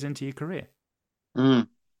 37 years into your career. So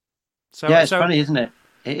yeah, it's funny, isn't it?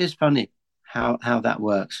 It is funny how that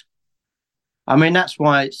works. I mean, that's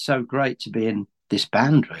why it's so great to be in this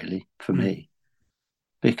band, really, for me,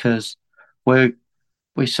 because we're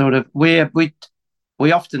we sort of we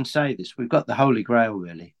often say this. We've got the holy grail,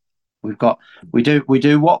 really. We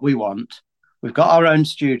do what we want. We've got our own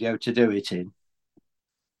studio to do it in.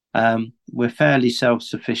 We're fairly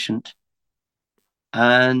self-sufficient,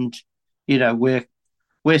 and we're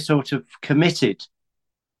sort of committed.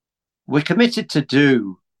 We're committed to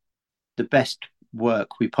do the best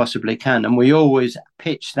work we possibly can, and we always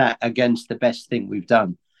pitch that against the best thing we've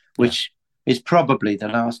done, which is probably the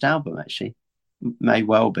last album. Actually, may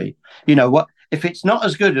well be. You know what? If it's not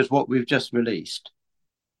as good as what we've just released,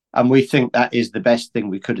 and we think that is the best thing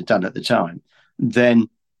we could have done at the time, then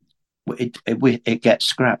it gets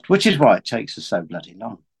scrapped, which is why it takes us so bloody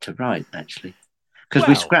long to write, actually, because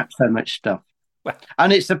we scrap so much stuff. Well,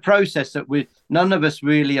 and it's a process that none of us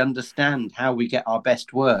really understand how we get our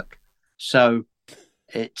best work. So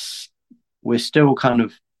we're still kind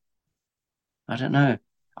of, I don't know.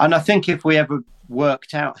 And I think if we ever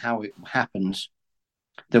worked out how it happens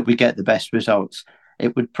that we get the best results,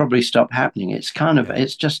 it would probably stop happening. It's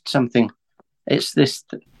it's just something, it's this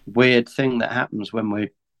weird thing that happens when we're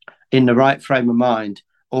in the right frame of mind,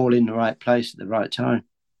 all in the right place at the right time.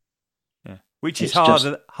 Yeah, which is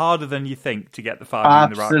harder than you think to get the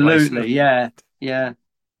five in the right place. Absolutely, yeah.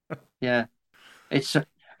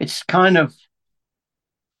 It's kind of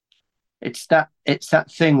it's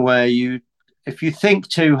that thing where if you think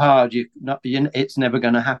too hard, it's never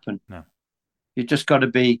going to happen. No, you just got to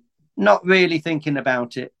be not really thinking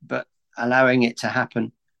about it, but allowing it to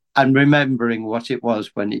happen and remembering what it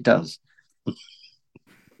was when it does.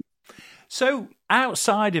 So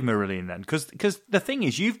outside of Marillion then, because the thing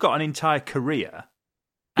is, you've got an entire career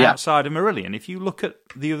outside of Marillion. If you look at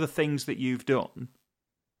the other things that you've done.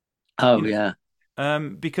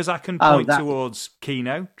 Because I can point towards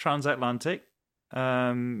Kino, Transatlantic,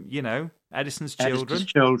 Edison's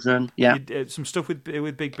Children. Yeah. Some stuff with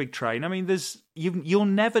Big Train. I mean, you're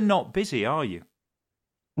never not busy, are you?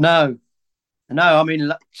 No, I mean,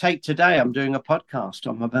 take today. I'm doing a podcast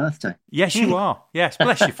on my birthday. Yes, you are. Yes,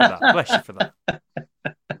 bless you for that.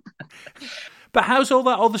 But how's all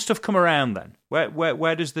that other stuff come around then?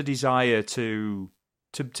 Where does the desire to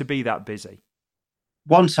be that busy?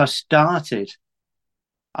 Once I started,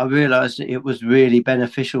 I realised that it was really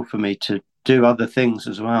beneficial for me to do other things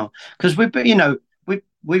as well, because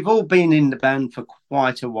we've all been in the band for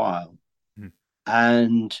quite a while,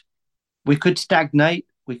 and we could stagnate.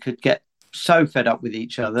 We could get so fed up with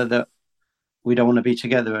each other that we don't want to be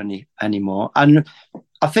together anymore. And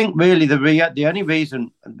I think really the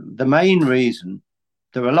main reason,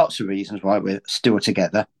 there are lots of reasons why we're still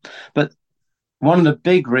together, but one of the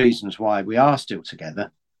big reasons why we are still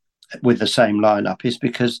together with the same lineup is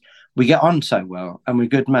because we get on so well and we're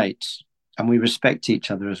good mates and we respect each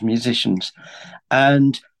other as musicians.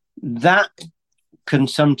 And that can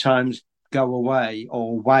sometimes go away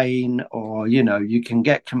or wane, or, you can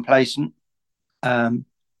get complacent. And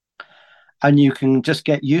you can just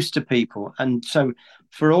get used to people. And so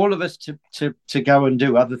for all of us to go and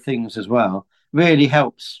do other things as well really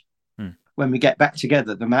helps. When we get back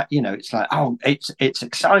together, it's like, it's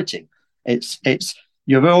exciting. It's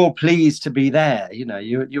you're all pleased to be there.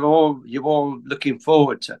 You're all looking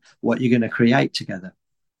forward to what you're going to create together.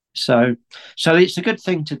 So it's a good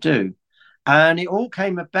thing to do. And it all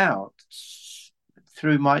came about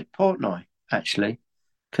through Mike Portnoy, actually,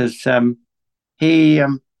 because he,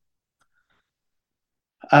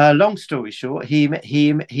 long story short, he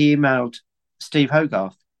emailed Steve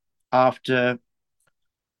Hogarth after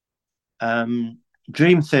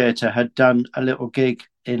Dream Theatre had done a little gig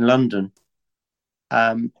in London,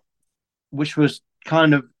 which was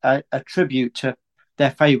kind of a tribute to their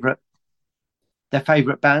favourite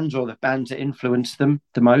bands, or the bands that influenced them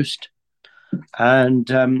the most. And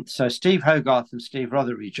so Steve Hogarth and Steve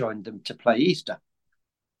Rothery joined them to play Easter.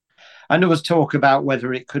 And there was talk about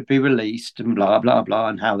whether it could be released and blah, blah, blah,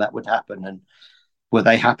 and how that would happen. And were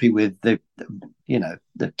they happy with the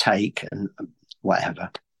take and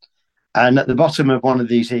whatever. And at the bottom of one of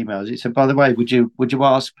these emails, it said, by the way, would you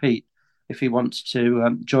ask Pete if he wants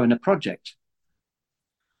to join a project?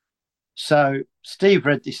 So Steve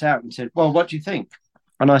read this out and said, well, what do you think?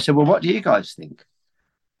 And I said, well, what do you guys think?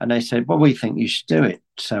 And they said, well, we think you should do it.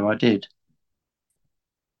 So I did.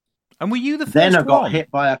 And were you the first Then I got one? hit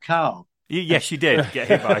by a car. Yes, you did get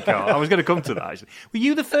hit by a car. I was going to come to that, actually. Were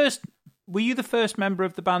you the first member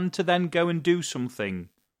of the band to then go and do something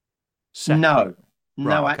separate? No.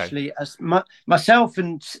 Right, no, okay. Actually, myself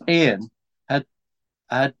and Ian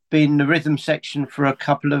had been the rhythm section for a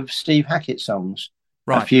couple of Steve Hackett songs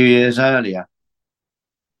a few years earlier.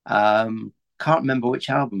 Because can't remember which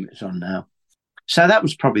album it was on now. So that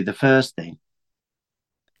was probably the first thing.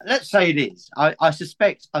 Let's say it is. I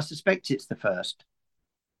suspect it's the first.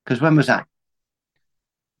 Because when was that?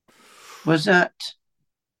 Was that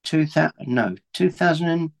 2000? No,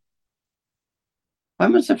 2000.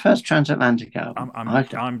 When was the first transatlantic album?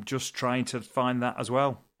 I'm just trying to find that as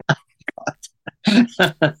well.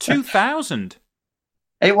 2000.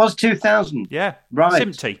 It was 2000. Yeah, right.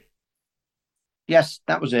 Simpty. Yes,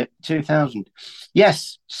 that was it. 2000.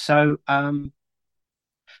 Yes. So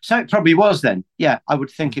it probably was then. Yeah, I would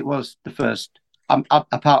think it was the first.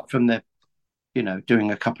 Apart from the,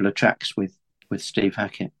 doing a couple of tracks with Steve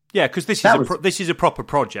Hackett. Yeah, because this is a proper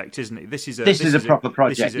project, isn't it? This is a proper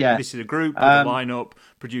project. This is a group with a lineup,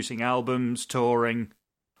 producing albums, touring.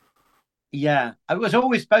 Yeah, it was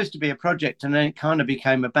always supposed to be a project, and then it kind of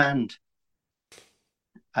became a band.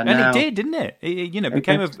 And it did, didn't it? It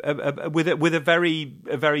became with a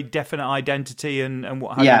very definite identity and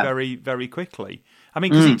what have you very, very quickly. I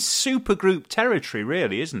mean, because it's super group territory,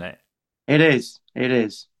 really, isn't it? It is.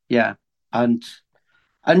 Yeah, and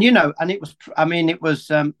and it was. I mean, it was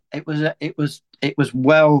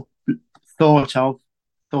well thought out.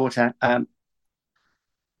 That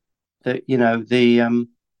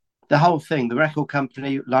the whole thing, the record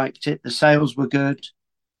company liked it. The sales were good.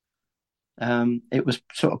 It was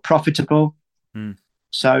sort of profitable,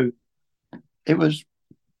 so it was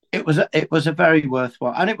a very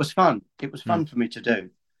worthwhile, and it was fun. It was fun for me to do,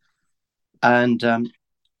 and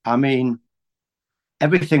I mean,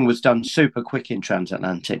 everything was done super quick in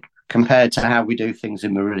Transatlantic compared to how we do things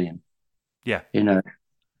in Marillion. Yeah,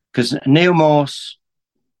 because Neil Morse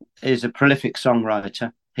is a prolific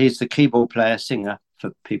songwriter. He's the keyboard player, singer for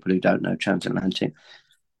people who don't know Transatlantic.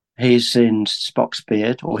 He's in Spock's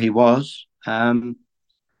Beard, or he was.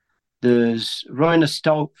 There's Royner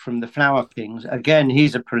Stolp from the Flower Kings. Again,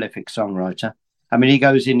 he's a prolific songwriter. I mean, he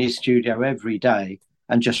goes in his studio every day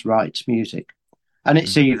and just writes music. And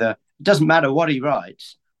it's it doesn't matter what he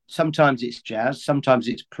writes. Sometimes it's jazz, sometimes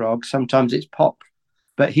it's prog, sometimes it's pop.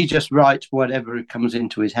 But he just writes whatever comes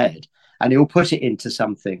into his head, and he'll put it into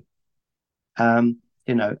something. And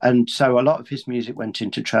so a lot of his music went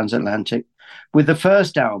into Transatlantic. With the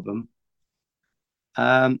first album,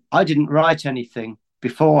 I didn't write anything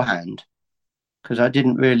beforehand because I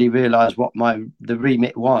didn't really realise what the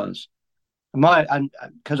remit was.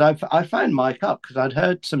 Because I phoned Mike up because I'd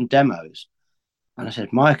heard some demos, and I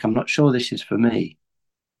said, Mike, I'm not sure this is for me.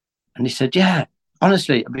 And he said, yeah,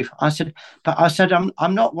 honestly. I said,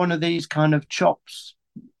 I'm not one of these kind of chops,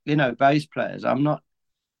 bass players. I'm not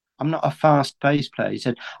a fast bass player. He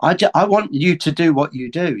said, I want you to do what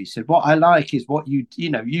you do. He said, what I like is what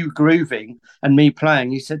you grooving and me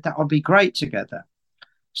playing. He said, that would be great together.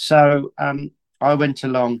 So I went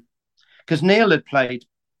along because Neil had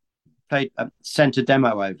sent a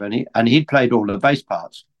demo over, and he'd played all the bass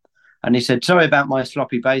parts. And he said, sorry about my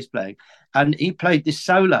sloppy bass playing. And he played this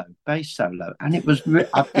bass solo. And it was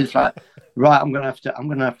it's like, right, I'm going to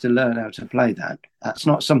have to learn how to play that. That's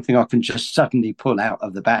not something I can just suddenly pull out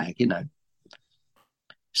of the bag,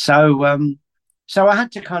 So I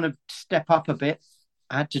had to kind of step up a bit.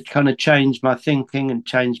 I had to kind of change my thinking and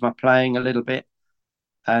change my playing a little bit,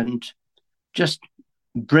 and just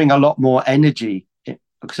bring a lot more energy,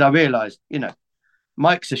 because I realized,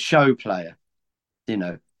 Mike's a show player,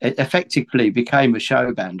 it effectively became a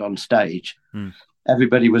show band on stage.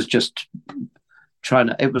 Everybody was just trying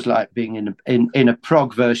to. It was like being in a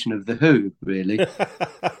prog version of the Who, really.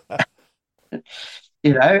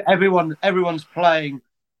 Everyone's playing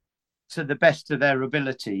to the best of their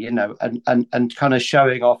ability, and kind of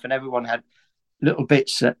showing off, and everyone had little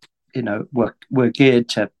bits that were geared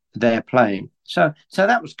to their playing. So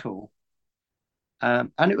that was cool,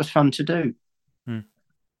 and it was fun to do.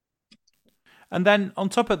 And then on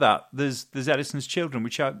top of that, there's Edison's Children,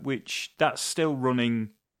 which that's still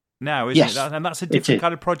running now, isn't it? And that's a different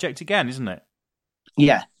kind of project again, isn't it?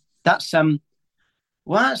 Yeah, that's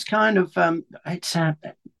that's kind of it's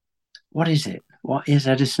what is it? What is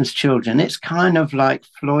Edison's Children? It's kind of like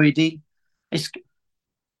Floydy.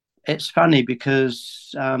 It's funny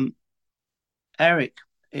because Eric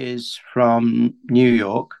is from New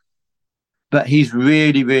York, but he's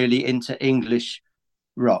really, really into English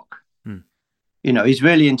rock. He's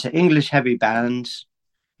really into English heavy bands.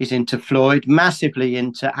 He's into Floyd, massively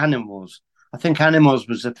into Animals. I think Animals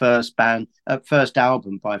was the first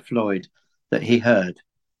album by Floyd that he heard.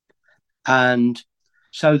 And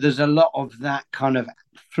so there's a lot of that kind of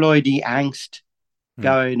Floydy angst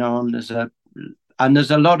going on. There's a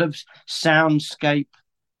lot of soundscape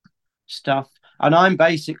stuff. And I'm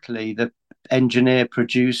basically the engineer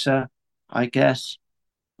producer, I guess.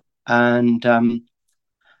 and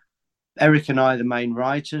Eric and I are the main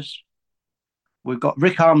writers. We've got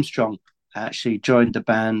Rick Armstrong actually joined the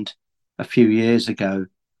band a few years ago,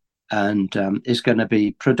 and is going to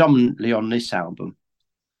be predominantly on this album.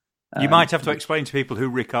 You might have to explain to people who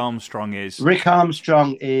Rick Armstrong is. Rick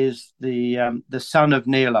Armstrong is the son of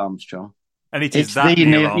Neil Armstrong, and it's that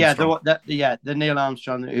Neil Armstrong. The Neil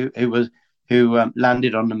Armstrong who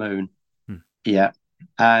landed on the moon. Yeah,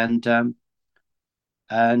 and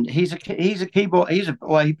he's a keyboard.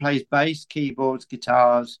 He plays bass, keyboards,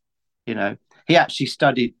 guitars. You know, he actually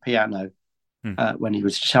studied piano when he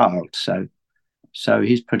was a child, so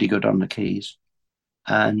he's pretty good on the keys,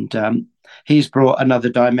 and he's brought another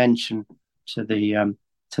dimension to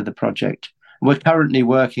the project. We're currently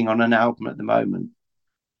working on an album at the moment,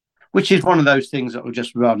 which is one of those things that will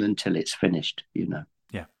just run until it's finished, you know.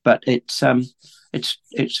 Yeah. But it's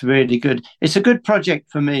really good. It's a good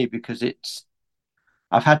project for me because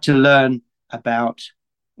I've had to learn about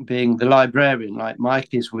being the librarian, like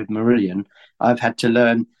Mike is with Marillion. I've had to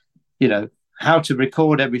learn, you know, how to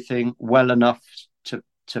record everything well enough to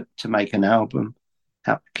make an album,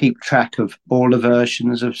 how to keep track of all the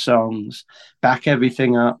versions of songs, back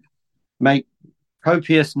everything up, make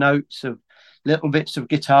copious notes of little bits of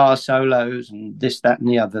guitar solos and this, that, and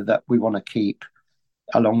the other that we want to keep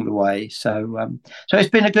along the way. So it's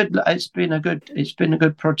been a good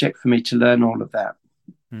project for me to learn all of that.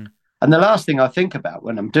 And the last thing I think about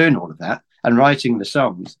when I'm doing all of that and writing the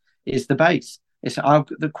songs is the bass.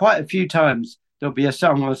 Quite a few times there'll be a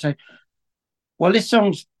song where I'll say, well, this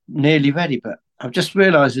song's nearly ready, but I've just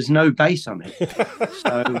realised there's no bass on it.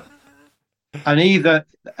 So, and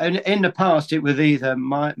in the past, it was either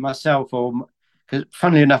myself or, because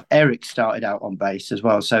funnily enough, Eric started out on bass as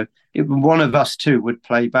well. So one of us two would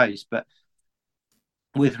play bass, but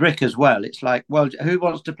with Rick as well, it's like, well, who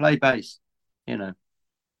wants to play bass? You know,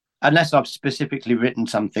 unless I've specifically written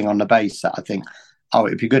something on the bass that I think, oh,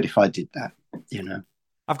 it'd be good if I did that, you know.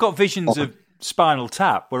 I've got visions of Spinal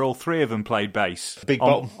Tap where all three of them played bass. Big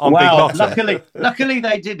Bottom. On Big Bottom. Luckily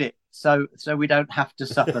they did it, so we don't have to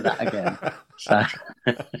suffer that again. So.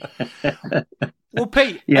 Well,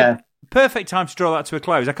 Pete, yeah. Perfect time to draw that to a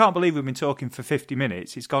close. I can't believe we've been talking for 50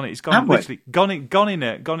 minutes. It's gone in a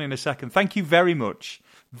second. Thank you very much.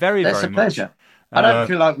 Very much. That's a pleasure. I don't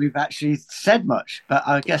feel like we've actually said much, but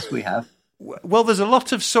I guess we have. Well, there's a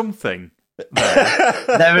lot of something there.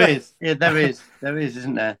 There is, isn't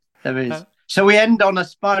there? There is. So we end on a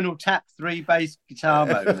Spinal Tap 3 bass guitar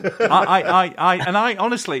moment. I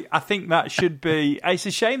honestly, I think that should be. It's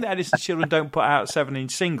a shame that Edison's Children don't put out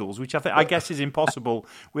 7-inch singles, which I guess is impossible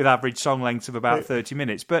with average song lengths of about 30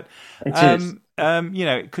 minutes. But it is. You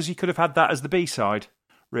know, because you could have had that as the B-side.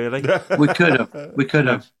 Really, we could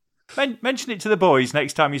have. Mention it to the boys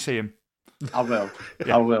next time you see them. I will.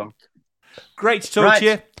 Yeah. I will. Great to talk to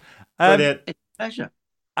you. Brilliant. It's a pleasure.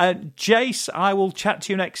 Jace, I will chat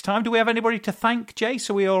to you next time. Do we have anybody to thank, Jace?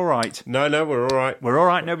 Are we all right? No, we're all right. We're all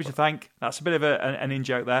right. Nobody to thank. That's a bit of an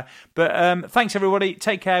in-joke there. But thanks, everybody.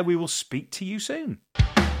 Take care. We will speak to you soon.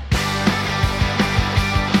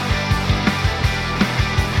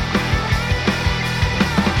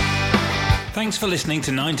 Thanks for listening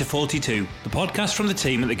to 9 to 42, the podcast from the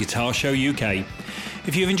team at the Guitar Show UK.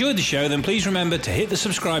 If you've enjoyed the show, then please remember to hit the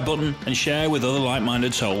subscribe button and share with other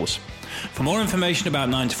like-minded souls. For more information about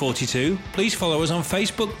 9 to 42, please follow us on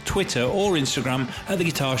Facebook, Twitter or Instagram at the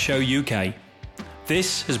Guitar Show UK.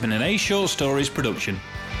 This has been an A Short Stories production.